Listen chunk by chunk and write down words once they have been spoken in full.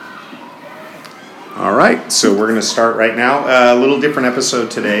All right, so we're going to start right now. A little different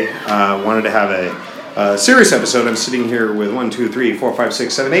episode today. Wanted to have a serious episode. I'm sitting here with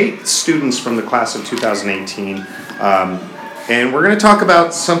 8 students from the class of 2018. And we're going to talk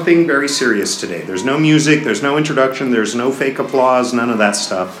about something very serious today. There's no music, there's no introduction, there's no fake applause, none of that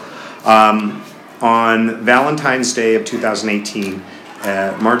stuff. On Valentine's Day of 2018,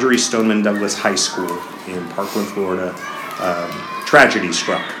 at Marjory Stoneman Douglas High School in Parkland, Florida, tragedy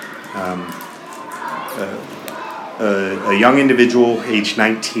struck. A young individual, age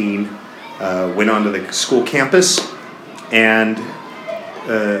 19, went onto the school campus and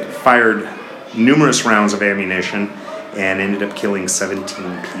fired numerous rounds of ammunition and ended up killing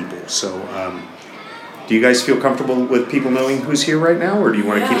 17 people. So, do you guys feel comfortable with people knowing who's here right now, or do you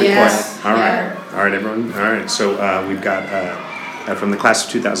want to keep it quiet? All right, everyone. All right, so we've got, from the class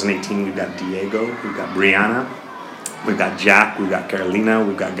of 2018, we've got Diego, we've got Brianna, we've got Jack, we've got Carolina,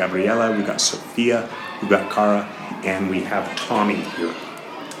 we've got Gabriela, we've got Sophia, we've got Cara, and we have Tommy here.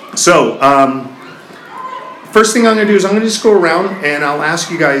 So, first thing I'm going to do is I'm going to just go around and I'll ask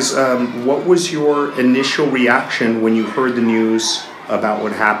you guys, what was your initial reaction when you heard the news about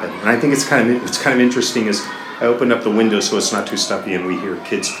what happened? And I think it's kind of interesting is I opened up the window so it's not too stuffy and we hear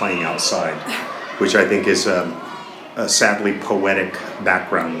kids playing outside, which I think is a sadly poetic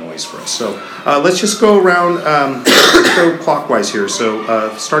background noise for us. So let's just go around, let's go clockwise here.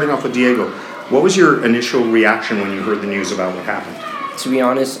 So starting off with Diego, what was your initial reaction when you heard the news about what happened? To be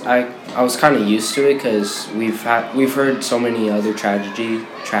honest, I was kind of used to it because we've heard so many other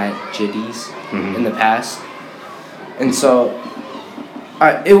tragedies in the past, and so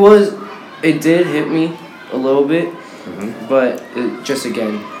it did hit me a little bit, but it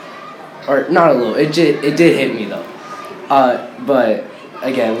did hit me though, but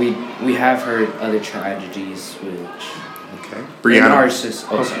again we have heard other tragedies which. Okay. Brianna.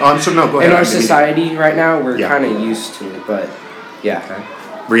 Go ahead. In our society right now, we're kind of used to it, but yeah. Okay.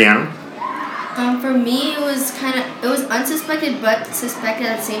 Brianna. For me, it was unsuspected but suspected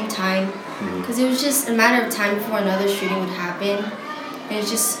at the same time, because it was just a matter of time before another shooting would happen. And it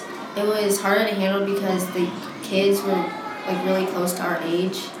was harder to handle because the kids were like really close to our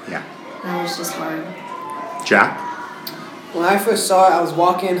age. Yeah. And it was just hard. Jack. When I first saw it, I was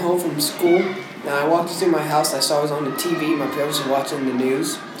walking home from school. And I walked through my house, I saw it was on the TV, my parents were watching the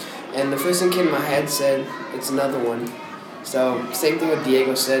news, and the first thing came in my head said, it's another one. So, same thing what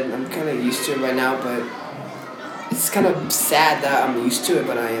Diego said, I'm kind of used to it right now, but it's kind of sad that I'm used to it,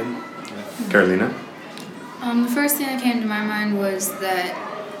 but I am. Carolina? The first thing that came to my mind was that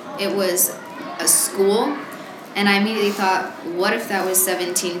it was a school, and I immediately thought, what if that was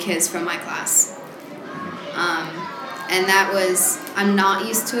 17 kids from my class? And that was, I'm not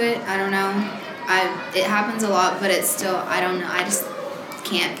used to it, I don't know. It happens a lot, but it's still, I don't know, I just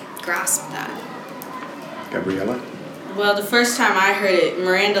can't grasp that. Gabriela? Well, the first time I heard it,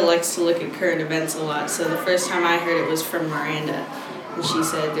 Miranda likes to look at current events a lot, so the first time I heard it was from Miranda. And she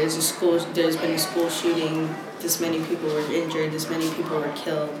said, there's been a school shooting, this many people were injured, this many people were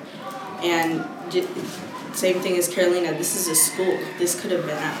killed. And same thing as Carolina, this is a school, this could have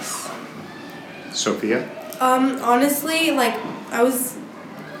been us. Sophia? Honestly,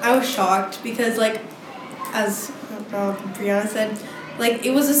 I was shocked because, as Brianna said,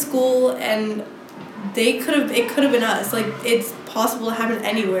 it was a school and it could have been us. It's possible to happen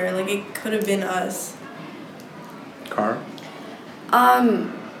anywhere. It could have been us. Cara? I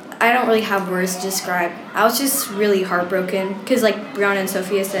don't really have words to describe. I was just really heartbroken because, Brianna and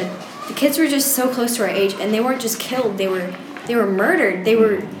Sophia said, the kids were just so close to our age and they weren't just killed. They were murdered. They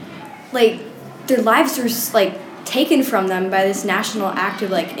were, their lives were, taken from them by this national act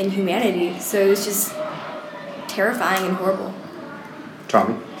of inhumanity. So it was just terrifying and horrible.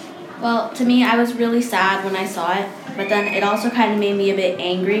 Tommy? Well, to me, I was really sad when I saw it, but then it also kind of made me a bit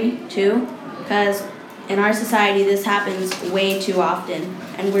angry too, because in our society this happens way too often,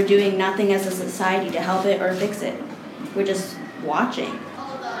 and we're doing nothing as a society to help it or fix it. We're just watching.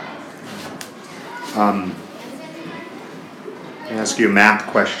 I'll ask you a math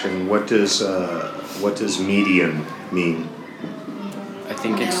question. What does median mean? I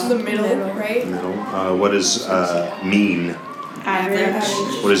think it's the middle, right? Middle. What does mean?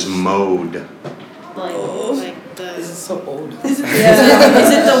 Average. What is mode? This is so old. Is it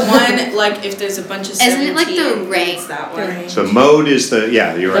the one, if there's a bunch of 17? Isn't it the rank? It's that one. So mode is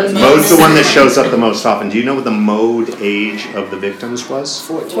you're right. Mode's the one that shows up the most often. Do you know what the mode age of the victims was?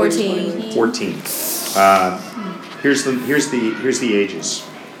 14. 14. Here's the ages.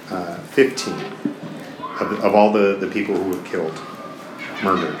 15 of all the people who were killed,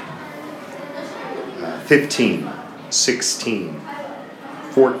 murdered. 15, 16,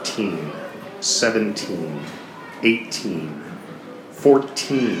 14, 17, 18,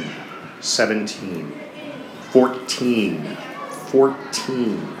 14, 17, 14,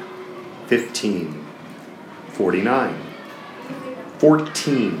 14, 15, 49,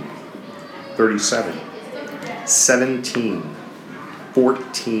 14, 37, 17,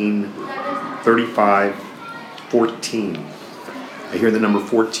 14, 35, 14. I hear the number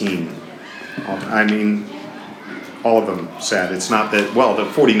 14. I mean, all of them sad. It's not that, well, the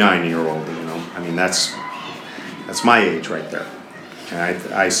 49-year-old, I mean, that's my age right there.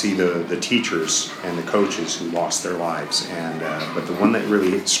 And I see the teachers and the coaches who lost their lives. And but the one that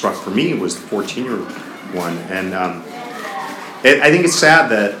really struck for me was the 14-year-old one. And I think it's sad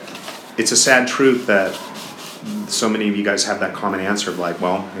that, it's a sad truth that so many of you guys have that common answer of like,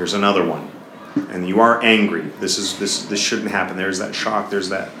 well, here's another one. And you are angry. This shouldn't happen. There's that shock. There's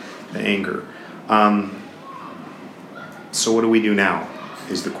the anger. So what do we do now?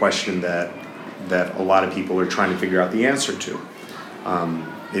 Is the question that a lot of people are trying to figure out the answer to.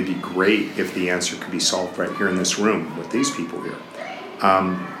 It'd be great if the answer could be solved right here in this room with these people here.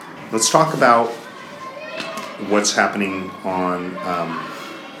 Let's talk about what's happening on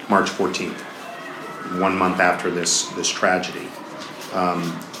March 14th, 1 month after this tragedy. Well,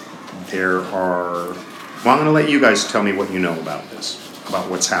 I'm going to let you guys tell me what you know about this, about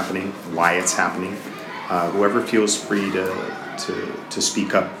what's happening, why it's happening. Whoever feels free to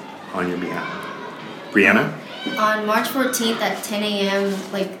speak up on your behalf. Brianna? On March 14th at 10 a.m.,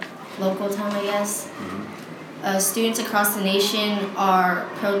 like local time, I guess, students across the nation are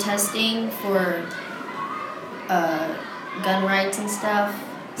protesting for gun rights and stuff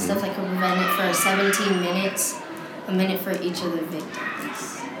that could prevent it for 17 minutes, a minute for each of the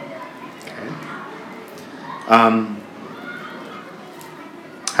victims. Okay.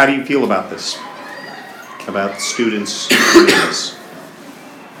 How do you feel about this? About students doing this?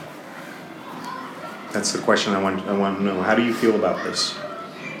 That's the question I want to know. How do you feel about this?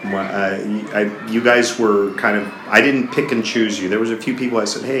 You guys were kind of, I didn't pick and choose you. There was a few people I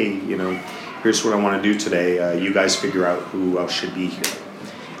said, hey, here's what I want to do today. You guys figure out who else should be here.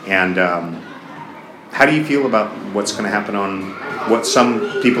 And how do you feel about what's going to happen what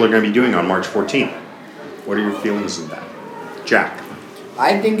some people are going to be doing on March 14th? What are your feelings of that? Jack?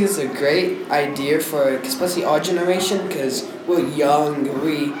 I think it's a great idea for especially our generation because we're young,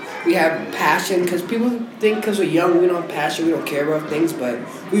 we have passion, because people think because we're young we don't have passion, we don't care about things, but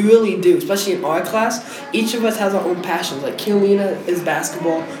we really do, especially in our class. Each of us has our own passions, like Kilina is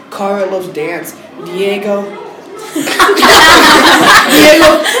basketball, Cara loves dance, Diego's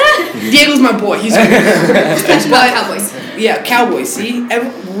my boy, he's Cowboys. Yeah, Cowboys, see?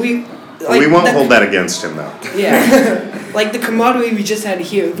 We won't hold that against him though. Yeah. Like the camaraderie we just had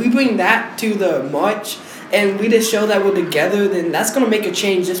here, if we bring that to the march and we just show that we're together, then that's going to make a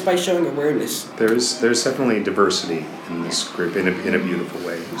change just by showing awareness. There's definitely diversity in this group in a beautiful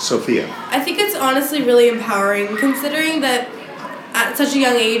way. Sophia? I think it's honestly really empowering, considering that at such a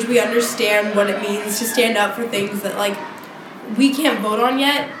young age we understand what it means to stand up for things that like we can't vote on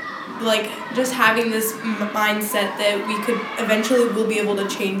yet. Like just having this mindset that we could eventually will be able to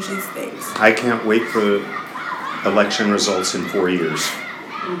change these things. I can't wait for election results in 4 years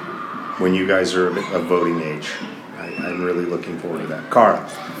when you guys are of voting age. I'm really looking forward to that. Cara?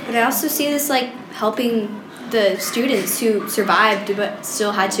 But I also see this like helping the students who survived but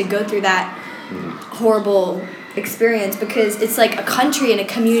still had to go through that horrible experience, because it's like a country and a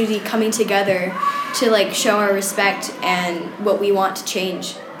community coming together to like show our respect and what we want to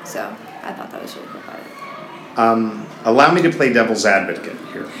change. So I thought that was really cool about it. Allow me to play devil's advocate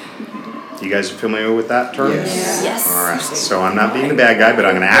here. You guys are familiar with that term? Yes. All right. So I'm not being the bad guy, but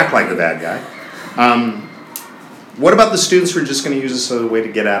I'm going to act like the bad guy. What about the students who are just going to use this as a way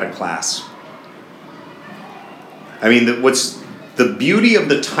to get out of class? I mean, what's the beauty of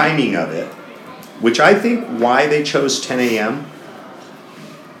the timing of it, which I think why they chose 10 a.m.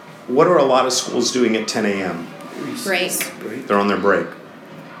 What are a lot of schools doing at 10 a.m.? Break. They're on their break.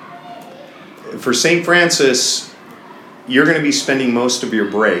 For St. Francis, you're going to be spending most of your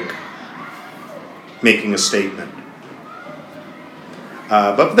break making a statement.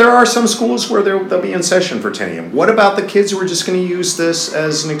 But there are some schools where they'll be in session for 10 a.m. What about the kids who are just going to use this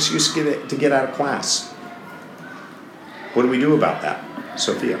as an excuse to get out of class? What do we do about that?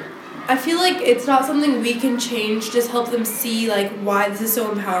 Sophia? I feel like it's not something we can change, just help them see like why this is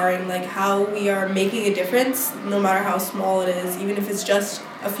so empowering, like how we are making a difference no matter how small it is, even if it's just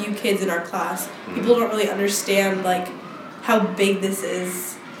a few kids in our class. People don't really understand like how big this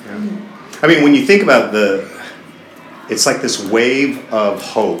is. Yeah. I mean, when you think about it's like this wave of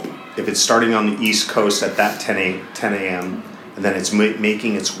hope. If it's starting on the East Coast at that 10 a.m. and and then it's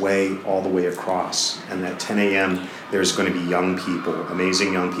making its way all the way across. And at 10 a.m., there's going to be young people,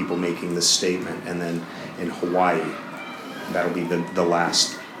 amazing young people making this statement. And then in Hawaii, that'll be the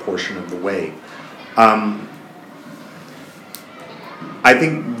last portion of the way. I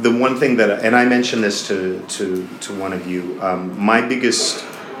think the one thing that, and I mentioned this to one of you, my biggest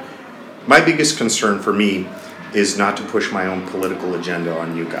concern for me is not to push my own political agenda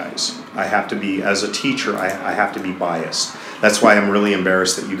on you guys. I have to be, as a teacher, I have to be biased. That's why I'm really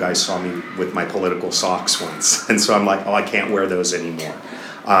embarrassed that you guys saw me with my political socks once. And so I'm like, oh, I can't wear those anymore.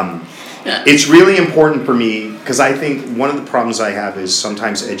 It's really important for me, because I think one of the problems I have is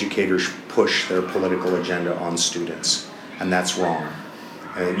sometimes educators push their political agenda on students, and that's wrong.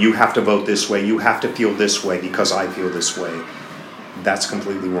 You have to vote this way, you have to feel this way because I feel this way. That's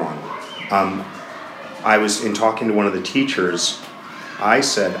completely wrong. I was in talking to one of the teachers, I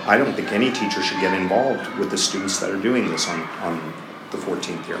said, I don't think any teacher should get involved with the students that are doing this on the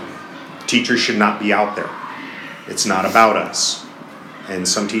 14th year. Teachers should not be out there. It's not about us. And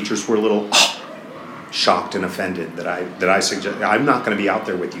some teachers were a little shocked and offended that I suggest, I'm not going to be out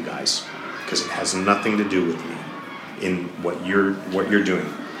there with you guys because it has nothing to do with me in what you're doing.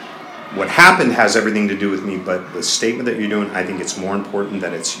 What happened has everything to do with me, but the statement that you're doing, I think it's more important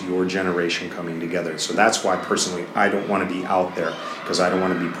that it's your generation coming together. So that's why personally I don't want to be out there, because I don't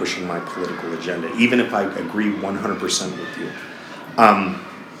want to be pushing my political agenda, even if I agree 100% with you.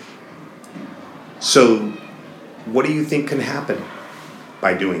 So what do you think can happen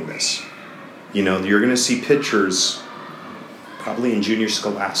by doing this? You know, you're going to see pictures probably in junior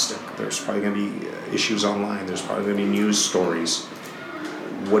scholastic. There's probably going to be issues online. There's probably going to be news stories.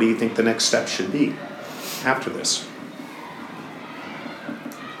 What do you think the next step should be after this?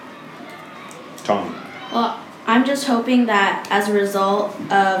 Tom? Well, I'm just hoping that as a result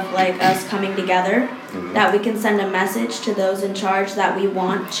of like us coming together, that we can send a message to those in charge that we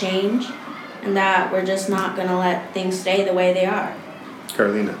want change and that we're just not going to let things stay the way they are.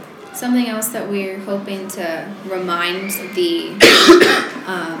 Carolina? Something else that we're hoping to remind the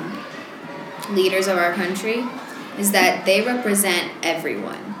leaders of our country is that they represent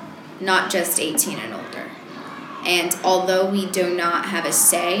everyone, not just 18 and older. And although we do not have a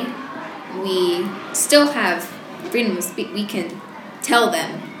say, we still have freedom of speech. We can tell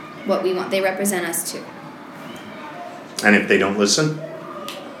them what we want. They represent us too. And if they don't listen?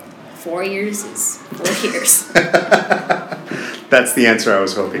 4 years is 4 years. That's the answer I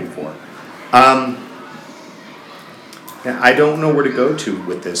was hoping for. I don't know where to go to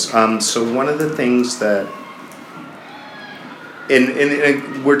with this. So one of the things that,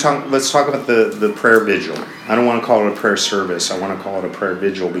 and we're talking. Let's talk about the prayer vigil. I don't want to call it a prayer service. I want to call it a prayer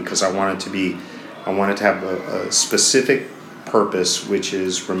vigil because I want it to have a specific purpose, which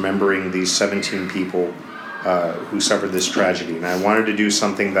is remembering these 17 people who suffered this tragedy. And I wanted to do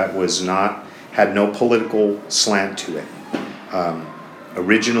something that had no political slant to it.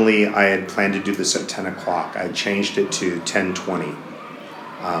 Originally, I had planned to do this at 10 o'clock. I changed it to 10:20,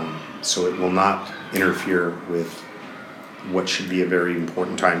 so it will not interfere with what should be a very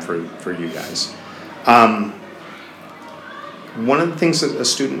important time for you guys. One of the things that a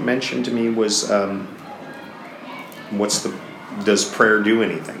student mentioned to me was, does prayer do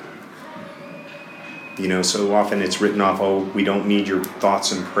anything? You know, so often it's written off, oh, we don't need your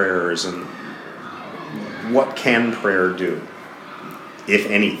thoughts and prayers, and what can prayer do, if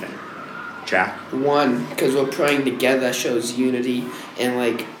anything? Jack? One, because we're praying together shows unity, and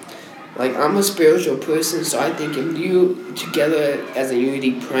like I'm a spiritual person, so I think if you together as a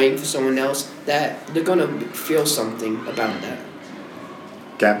unity praying for someone else, that they're gonna feel something about that.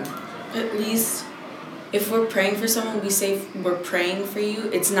 Gabby? At least if we're praying for someone, we say we're praying for you,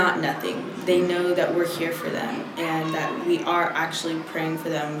 it's not nothing. They know that we're here for them and that we are actually praying for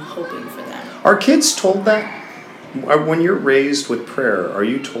them, hoping for them. Are kids told that? When you're raised with prayer, are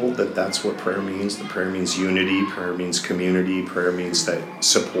you told that that's what prayer means? That prayer means unity, prayer means community, prayer means that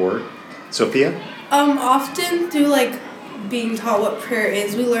support? Sophia? Often through like being taught what prayer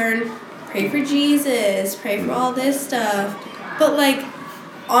is, we learn pray for Jesus, pray for all this stuff. But like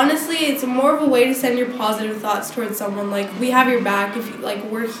honestly, it's more of a way to send your positive thoughts towards someone. Like we have your back if you, like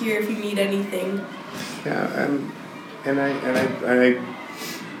we're here if you need anything. Yeah,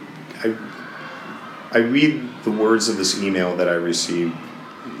 I read the words of this email that I received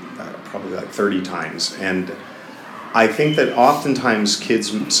probably like 30 times, and I think that oftentimes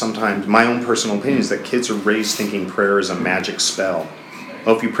sometimes, my own personal opinion is that kids are raised thinking prayer is a magic spell.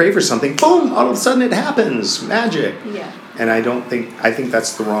 Oh, if you pray for something, boom, all of a sudden it happens, magic. Yeah. And I think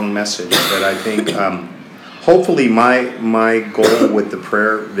that's the wrong message. That I think, hopefully my goal with the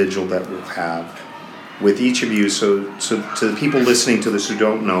prayer vigil that we'll have with each of you, so to the people listening to this who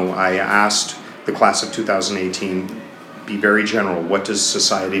don't know, I asked the class of 2018, be very general, what does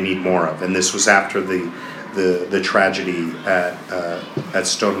society need more of? And this was after the tragedy at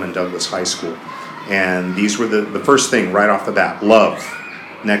Stoneman Douglas High School. And these were the first thing right off the bat: love.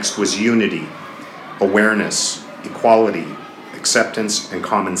 Next was unity, awareness, equality, acceptance, and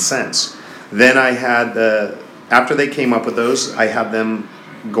common sense. Then I had, after they came up with those, I had them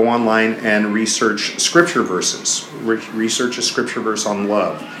go online and research scripture verses. Research a scripture verse on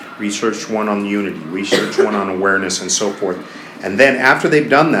love, research one on unity, research one on awareness, and so forth. And then after they've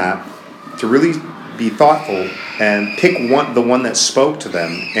done that, to really be thoughtful and pick the one that spoke to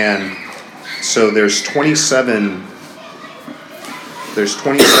them. And so there's 27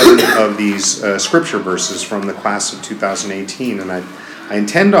 of these scripture verses from the class of 2018, and I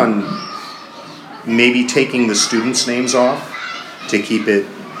intend on maybe taking the students' names off to keep it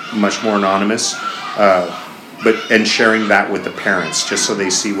much more anonymous, and sharing that with the parents, just so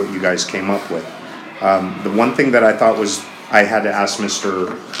they see what you guys came up with. The one thing that I thought was I had to ask Mr.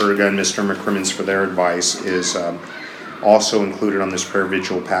 Kurga and Mr. McCrimmons for their advice is also included on this prayer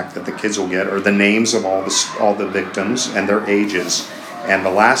vigil pack that the kids will get are the names of all the victims and their ages, and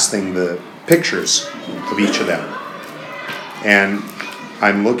the last thing, the pictures of each of them. And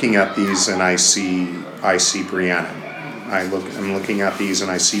I'm looking at these and I see Brianna. I'm looking at these and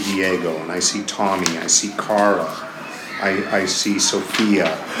I see Diego, and I see Tommy, I see Cara, I see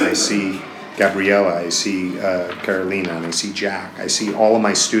Sophia, I see Gabriella, I see Carolina, and I see Jack. I see all of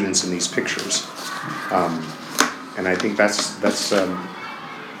my students in these pictures. And I think that's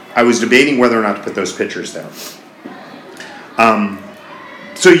I was debating whether or not to put those pictures down.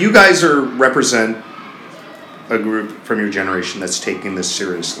 So you guys represent a group from your generation that's taking this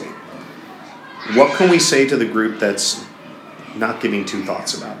seriously. What can we say to the group that's not giving two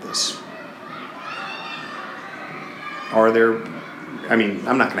thoughts about this? Are there, I mean,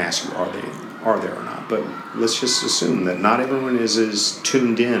 I'm not going to ask you are there or not, but let's just assume that not everyone is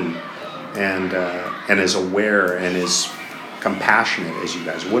tuned in and is aware and is compassionate as you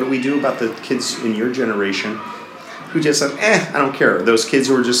guys. What do we do about the kids in your generation who just said, I don't care? Those kids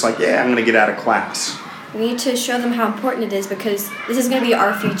who are just like, I'm going to get out of class. We need to show them how important it is, because this is going to be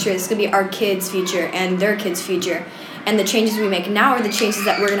our future. It's going to be our kids' future and their kids' future. And the changes we make now are the changes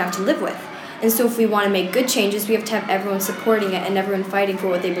that we're going to have to live with. And so if we want to make good changes, we have to have everyone supporting it and everyone fighting for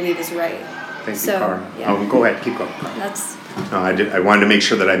what they believe is right. Thank you, Cara. Yeah. Oh, go ahead. Keep going. No, I wanted to make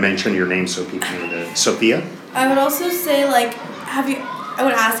sure that I mentioned your name so people knew that. Sophia? I would also say, have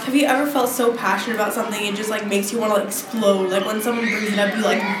you ever felt so passionate about something it just makes you want to explode? Like when someone brings it up, you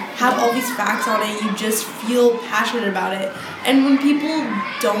have all these facts on it, you just feel passionate about it. And when people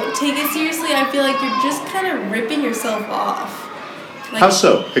don't take it seriously, I feel like you're just kind of ripping yourself off. How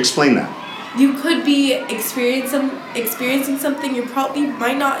so? Explain that. You could be experiencing something you probably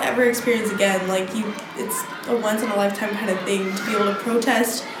might not ever experience again. It's a once in a lifetime kind of thing to be able to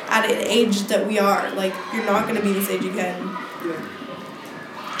protest at an age that we are. You're not going to be this age again.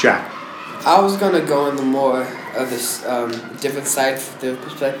 Yeah. Jack. I was going to go into more of this different side of the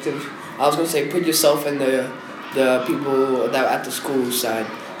perspective. I was going to say put yourself in the people that were at the school side.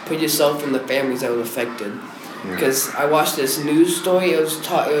 Put yourself in the families that were affected. Because I watched this news story. It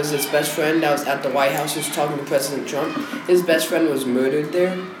was his best friend that was at the White House who was talking to President Trump. His best friend was murdered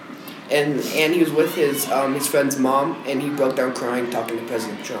there. And he was with his friend's mom, and he broke down crying talking to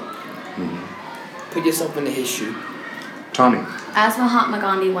President Trump. Mm-hmm. Put yourself in his shoe. Tommy. As Mahatma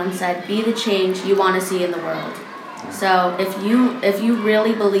Gandhi once said, be the change you want to see in the world. So if you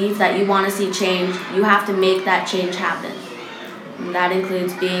really believe that you want to see change, you have to make that change happen. And that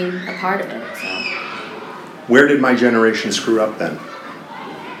includes being a part of it. So. Where did my generation screw up then?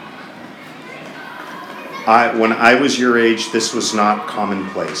 When I was your age, this was not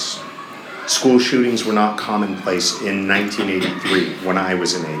commonplace. School shootings were not commonplace in 1983 when I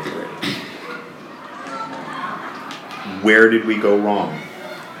was in 8th grade. Where did we go wrong?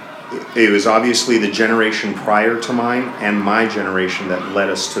 It was obviously the generation prior to mine and my generation that led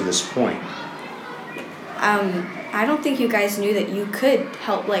us to this point. I don't think you guys knew that you could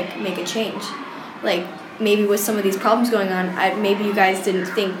help make a change. Maybe with some of these problems going on, maybe you guys didn't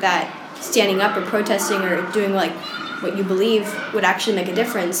think that standing up or protesting or doing what you believe would actually make a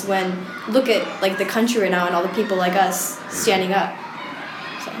difference. When look at the country right now and all the people like us standing up.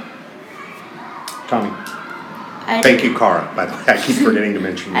 So. Tommy. Thank you, Cara. By the way, I keep forgetting to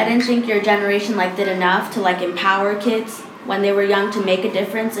mention. I didn't think your generation did enough to empower kids when they were young to make a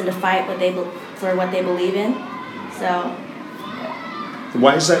difference and to fight for what they believe in. So.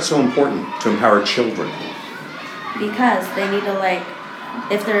 Why is that so important to empower children? Because they need to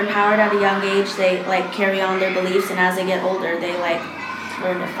if they're empowered at a young age, they like carry on their beliefs, and as they get older, they like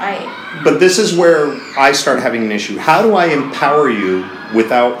learn to fight. But this is where I start having an issue. How do I empower you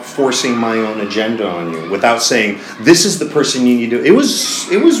without forcing my own agenda on you? Without saying, this is the person you need to... It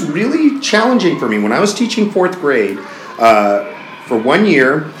was really challenging for me. When I was teaching 4th grade, for 1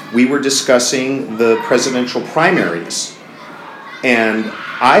 year, we were discussing the presidential primaries. And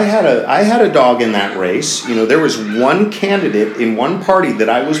I had a dog in that race. You know, there was one candidate in one party that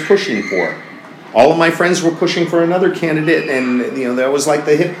I was pushing for. All of my friends were pushing for another candidate, and you know that was like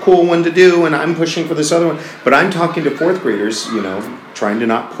the hip, cool one to do, and I'm pushing for this other one. But I'm talking to 4th graders, you know, trying to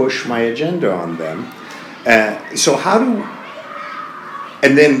not push my agenda on them. So how do...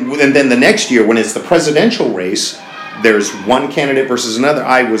 And then the next year, when it's the presidential race, there's one candidate versus another.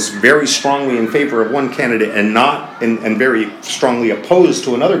 I was very strongly in favor of one candidate and very strongly opposed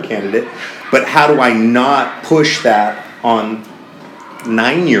to another candidate. But how do I not push that on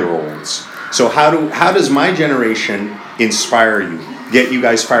 9-year-olds? So how does my generation inspire you, get you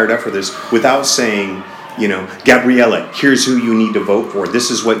guys fired up for this without saying, you know, Gabriella, here's who you need to vote for.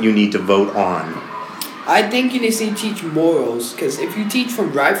 This is what you need to vote on. I think you need to teach morals, because if you teach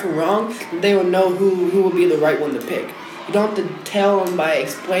from right from wrong, they will know who will be the right one to pick. You don't have to tell them by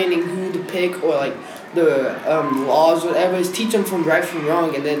explaining who to pick or like the laws, whatever. Just teach them from right from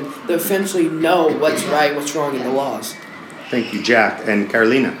wrong, and then they'll eventually know what's right, what's wrong in the laws. Thank you, Jack. And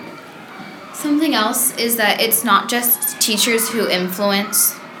Carolina. Something else is that it's not just teachers who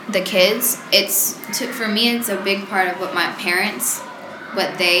influence the kids. For me, it's a big part of what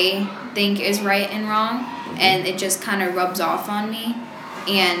they think is right and wrong, and it just kind of rubs off on me.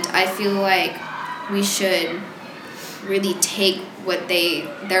 And I feel like we should really take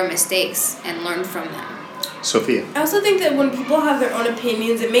their mistakes and learn from them. Sophia. I also think that when people have their own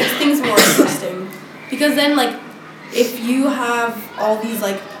opinions, it makes things more interesting. Because then, like, if you have all these,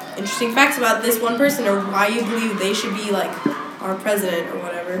 like, interesting facts about this one person or why you believe they should be, like, our president or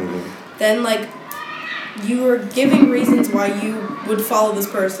whatever, then, like, you are giving reasons why you would follow this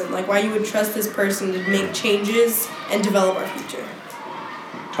person, like why you would trust this person to make changes and develop our future.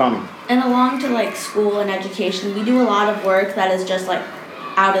 Tommy. And along to like school and education, we do a lot of work that is just like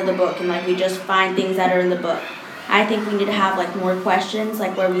out of the book, and like we just find things that are in the book. I think we need to have like more questions,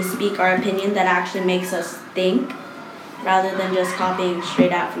 like where we speak our opinion that actually makes us think, rather than just copying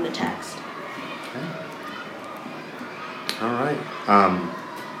straight out from the text. Okay. All right.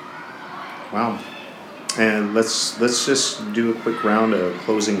 Wow. And let's just do a quick round of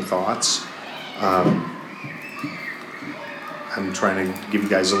closing thoughts. I'm trying to give you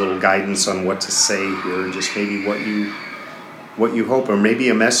guys a little guidance on what to say here, just maybe what you hope, or maybe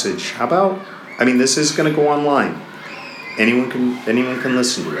a message. How about? I mean, this is going to go online. Anyone can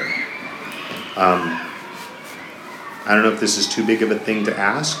listen to it. I don't know if this is too big of a thing to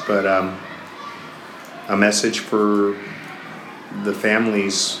ask, but a message for the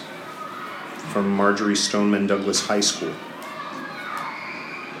families from Marjory Stoneman Douglas High School.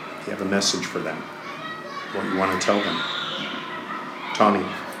 You have a message for them. What you want to tell them. Tommy.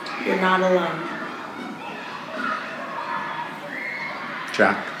 You're not alone.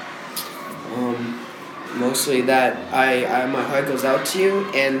 Jack. Mostly that I my heart goes out to you,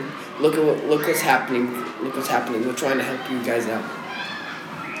 and look what's happening. Look what's happening. We're trying to help you guys out.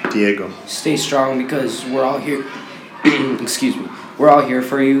 Diego. Stay strong, because we're all here. Excuse me. We're all here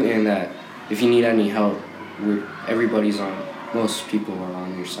for you, and that if you need any help, most people are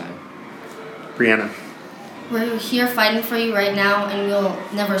on your side. Brianna. We're here fighting for you right now, and we'll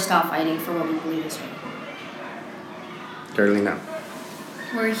never stop fighting for what we believe is right. Carolina.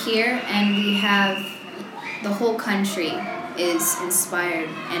 We're here, and we have the whole country is inspired,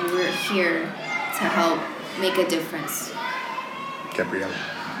 and we're here to help make a difference. Gabriella.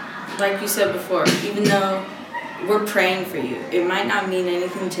 Like you said before, even though we're praying for you, it might not mean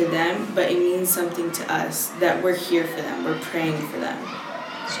anything to them, but it means something to us that we're here for them. We're praying for them.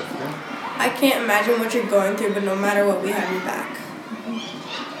 Sophia. I can't imagine what you're going through, but no matter what, we have your back.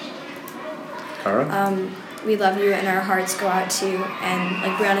 Cara. We love you, and our hearts go out to you. And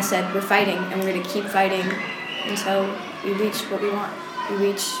like Brianna said, we're fighting, and we're going to keep fighting until we reach what we want. We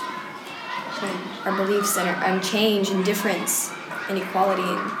reach our beliefs and change and difference and equality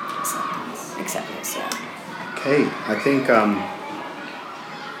and acceptance. Yeah. Okay, I think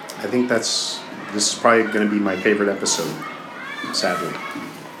this is probably going to be my favorite episode, sadly.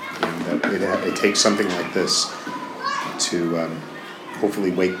 And it takes something like this to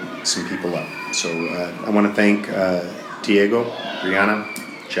hopefully wake some people up. So I want to thank Diego, Brianna,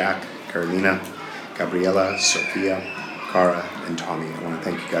 Jack, Carolina, Gabriella, Sophia, Cara, and Tommy. I want to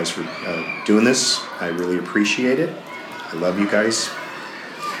thank you guys for doing this. I really appreciate it. I love you guys.